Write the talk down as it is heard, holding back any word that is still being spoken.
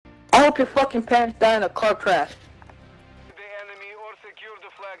I hope your fucking parents die in a car crash. The enemy or secure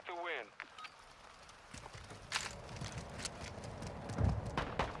the flag to win.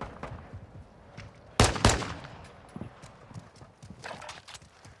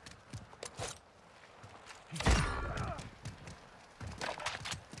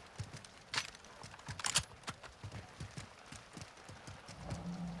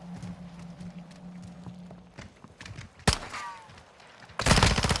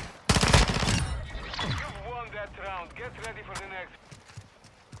 You've won that round. Get ready for the next.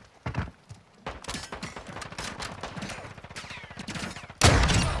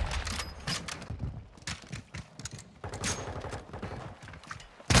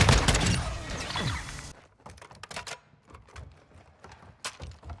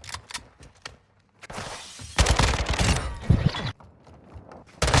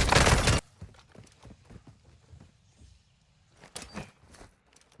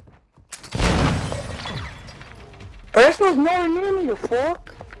 There's nowhere near me, you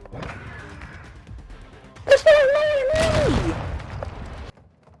fuck. There's nowhere near me.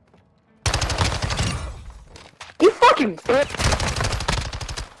 You fucking bitch.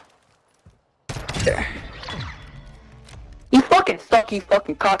 You fucking suck, you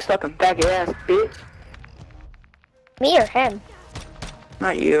fucking cocksucking baggy ass bitch. Me or him?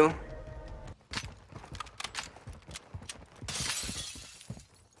 Not you.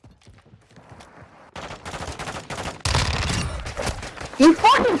 You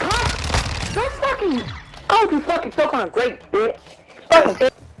fucking cock! Don't fucking... Oh, you fucking suck on a grape, bitch. Fucking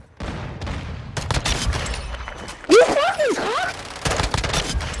bitch. You fucking cock!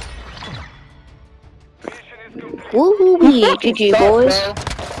 Woohoo! GG boys.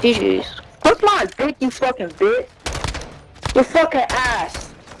 GG's. What's my dick, you fucking bitch? You fucking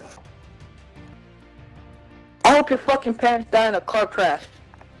ass. I hope your fucking parents die in a car crash.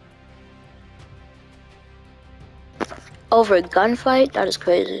 Over a gunfight? That is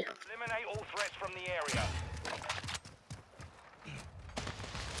crazy. Eliminate all threats from the area.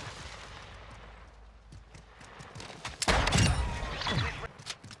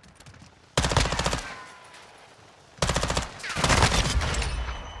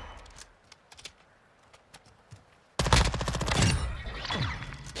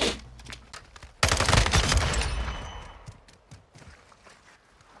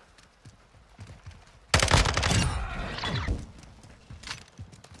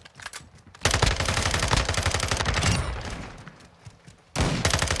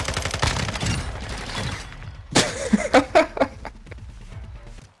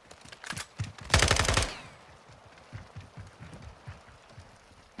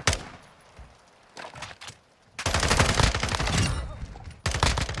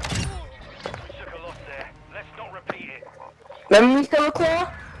 Remember me, Silver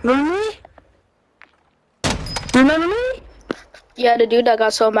Claw? Remember me? Remember me? Yeah, the dude that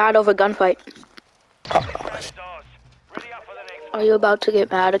got so mad over gunfight. Are you about to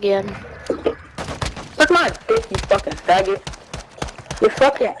get mad again? Suck my dick, you fucking faggot. You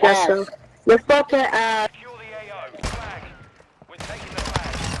fucking ass. Yes, so. You fucking ass. Secure the AO. Flag. We're taking the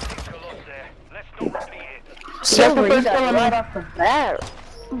flag. Things are lost there. Let's not repeat it. Silver, you Yes, got right off the bat.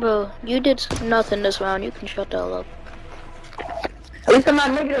 Bro, you did nothing this round. You can shut the hell up. At least I'm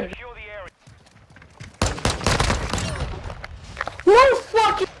not negative. Secure the area. No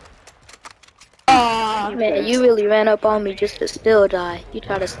fucking. Aw, Man, you really ran up on me just to still die. You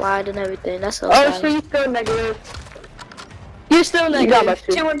try to slide and everything. That's so Oh, sad. so you're still negative. You're still You got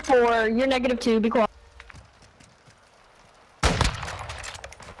negative. my 2 and 4. You're negative 2. Be quiet.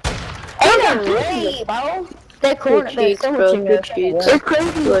 Hey, bro. They're corner. Good cheats, bro. Good cheats. It's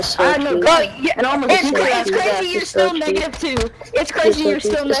crazy. You are so I know. cheats. And almost It's It's crazy. You're still negative 2. It's crazy. You're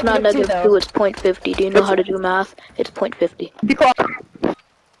still It's not negative 2 negative 2, though. it's .50. Do you know how to do math? It's .50. Be quiet.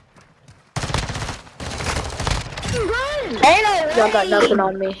 Y'all got nothing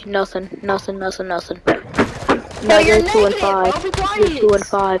on me. Nothing. No, Now you're you're 2 and negative, 5. bro. Be quiet. You're 2 and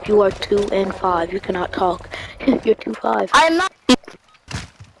 5. You are 2 and 5. You cannot talk. You're 2-5. I'm not.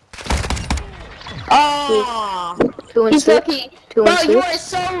 Oh, 2 and he's 6. lucky. 2 Bro, and you are 6.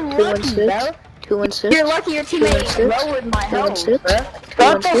 so 2 and lucky, 6. bro. 2 and 6. You're lucky your 2 and teammate 6. lowered my 2 and health, 6. bro. 2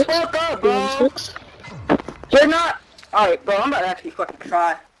 Shut and the 6. fuck up, 2 bro. and 6. You're not. Alright, bro, I'm about to actually fucking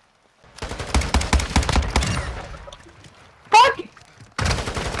try. Fuck!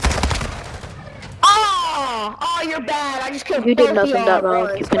 Oh, you're bad. I just killed You did both nothing y'all, that bro.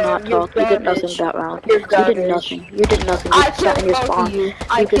 round. You cannot You're talk. You did nothing garbage. that round. You're You did garbage. nothing. You did nothing. You I just sat in killed your both spawn. of you.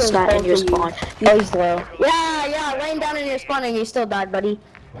 You just sat in your spawn. Oh, he's low. Yeah, laying down in your spawn and you still died, buddy.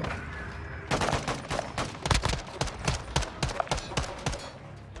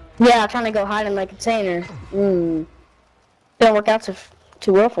 Yeah, trying to go hide in the container. Didn't work out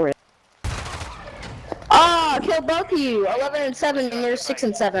too well for you. Ah, I killed both of you. 11 and 7, and you're 6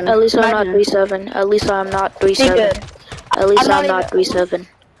 and 7. At least I'm not 3-7. At least I'm not 3-7. At least I'm not 3-7.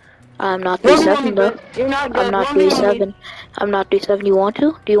 I'm not 3-7 though. You're not good. I'm not 3-7. I'm not 3-7. You want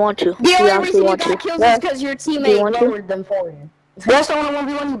to? Do you want to? The Do you only reason actually you want got to? kills is because your teammate want to? lowered them for you. That's the only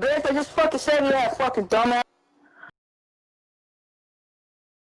 1v1 you bet. They just fucking said you that fucking dumbass.